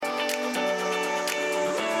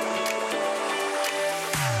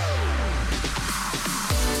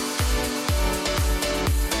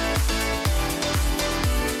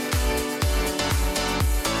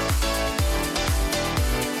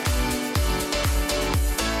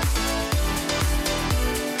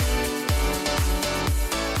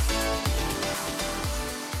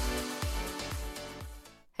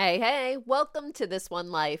Hey, hey, welcome to This One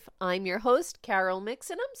Life. I'm your host, Carol Mix,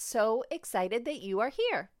 and I'm so excited that you are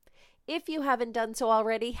here. If you haven't done so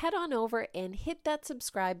already, head on over and hit that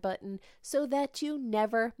subscribe button so that you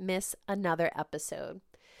never miss another episode.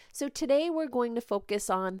 So today we're going to focus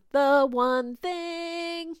on the one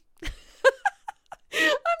thing. I'm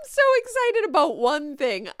so excited about one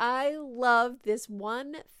thing. I love this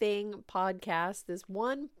one thing podcast, this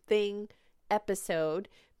one thing episode,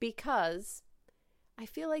 because I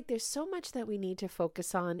feel like there's so much that we need to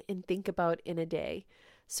focus on and think about in a day.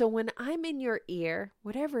 So when I'm in your ear,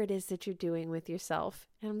 whatever it is that you're doing with yourself,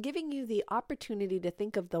 and I'm giving you the opportunity to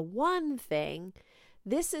think of the one thing,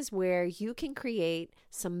 this is where you can create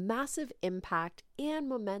some massive impact and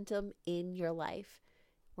momentum in your life.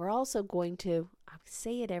 We're also going to, I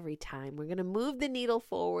say it every time, we're going to move the needle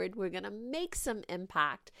forward. We're going to make some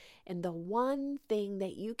impact. And the one thing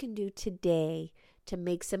that you can do today to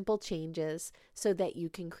make simple changes so that you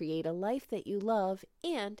can create a life that you love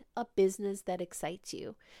and a business that excites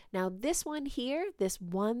you. Now, this one here, this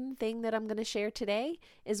one thing that I'm going to share today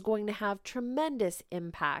is going to have tremendous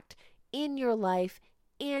impact in your life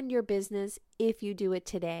and your business if you do it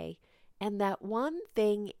today. And that one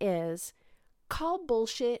thing is call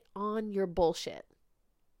bullshit on your bullshit.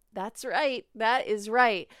 That's right. That is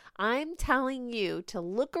right. I'm telling you to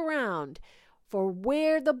look around for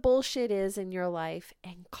where the bullshit is in your life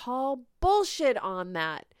and call bullshit on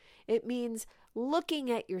that. It means looking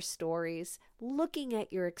at your stories, looking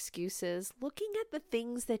at your excuses, looking at the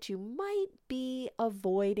things that you might be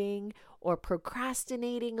avoiding or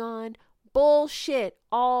procrastinating on. Bullshit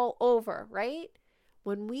all over, right?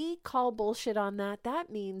 When we call bullshit on that, that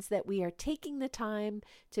means that we are taking the time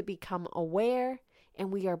to become aware and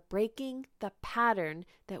we are breaking the pattern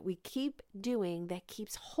that we keep doing that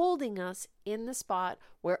keeps holding us in the spot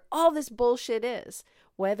where all this bullshit is.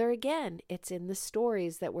 Whether, again, it's in the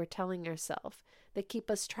stories that we're telling ourselves that keep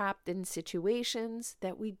us trapped in situations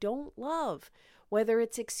that we don't love. Whether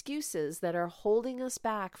it's excuses that are holding us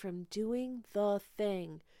back from doing the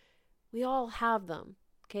thing. We all have them.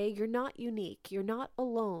 Okay, you're not unique. You're not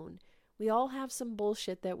alone. We all have some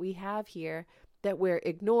bullshit that we have here that we're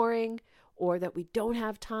ignoring or that we don't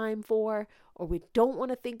have time for or we don't want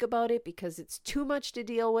to think about it because it's too much to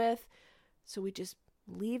deal with. So we just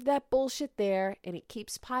leave that bullshit there and it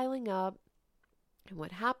keeps piling up. And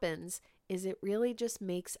what happens is it really just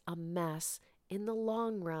makes a mess in the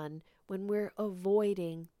long run when we're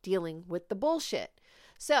avoiding dealing with the bullshit.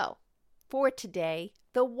 So for today,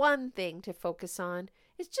 the one thing to focus on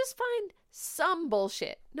is just find some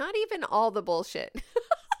bullshit, not even all the bullshit.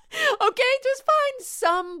 Okay, just find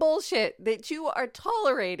some bullshit that you are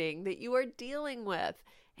tolerating, that you are dealing with,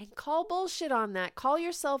 and call bullshit on that. Call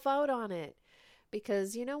yourself out on it.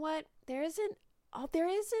 Because you know what? There isn't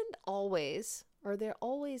always, or there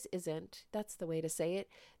always isn't, that's the way to say it,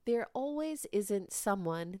 there always isn't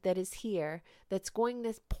someone that is here that's going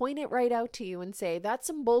to point it right out to you and say, that's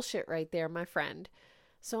some bullshit right there, my friend.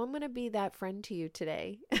 So I'm going to be that friend to you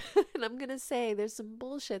today. And I'm going to say there's some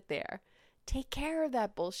bullshit there. Take care of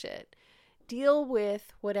that bullshit. Deal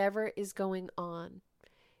with whatever is going on.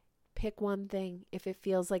 Pick one thing if it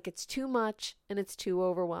feels like it's too much and it's too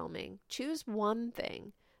overwhelming. Choose one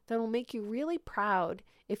thing that will make you really proud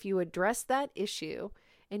if you address that issue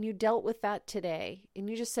and you dealt with that today. And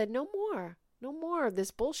you just said, no more of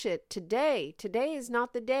this bullshit today. Today is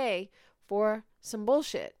not the day for some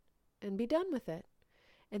bullshit. And be done with it.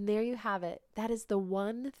 And there you have it. That is the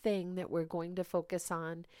one thing that we're going to focus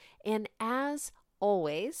on. And as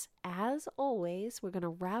always, we're going to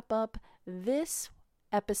wrap up this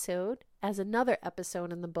episode as another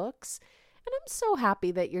episode in the books. And I'm so happy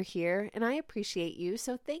that you're here and I appreciate you.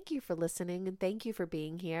 So thank you for listening and thank you for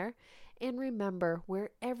being here. And remember,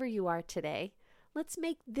 wherever you are today, let's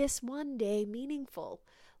make this one day meaningful.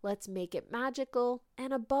 Let's make it magical.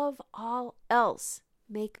 And above all else,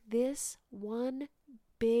 make this one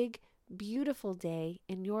big, beautiful day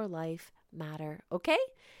in your life matter, okay?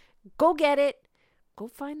 Go get it. Go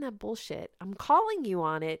find that bullshit. I'm calling you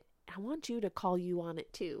on it. I want you to call you on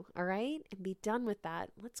it too, all right? And be done with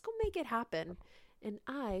that. Let's go make it happen. And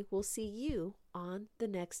I will see you on the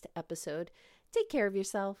next episode. Take care of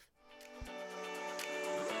yourself.